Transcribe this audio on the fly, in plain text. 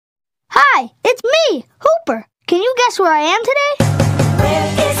Hi, it's me, Hooper. Can you guess where I am today? Where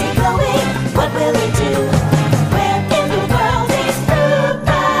is he going? What will he do? Where in the world is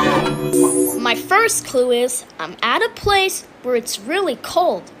Hooper? My first clue is I'm at a place where it's really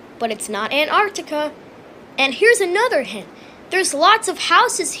cold, but it's not Antarctica. And here's another hint. There's lots of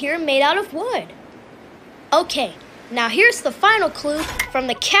houses here made out of wood. Okay, now here's the final clue from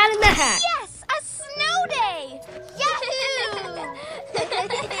the Cat in the Hat. Yes, a snow day! Yahoo!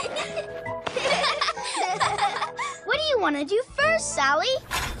 What do you want to do first, Sally?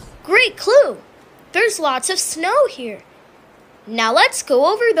 Great clue! There's lots of snow here. Now let's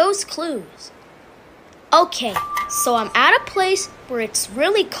go over those clues. Okay, so I'm at a place where it's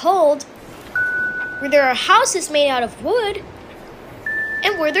really cold, where there are houses made out of wood,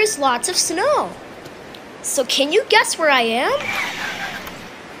 and where there's lots of snow. So can you guess where I am?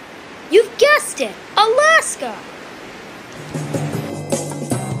 You've guessed it, Alaska!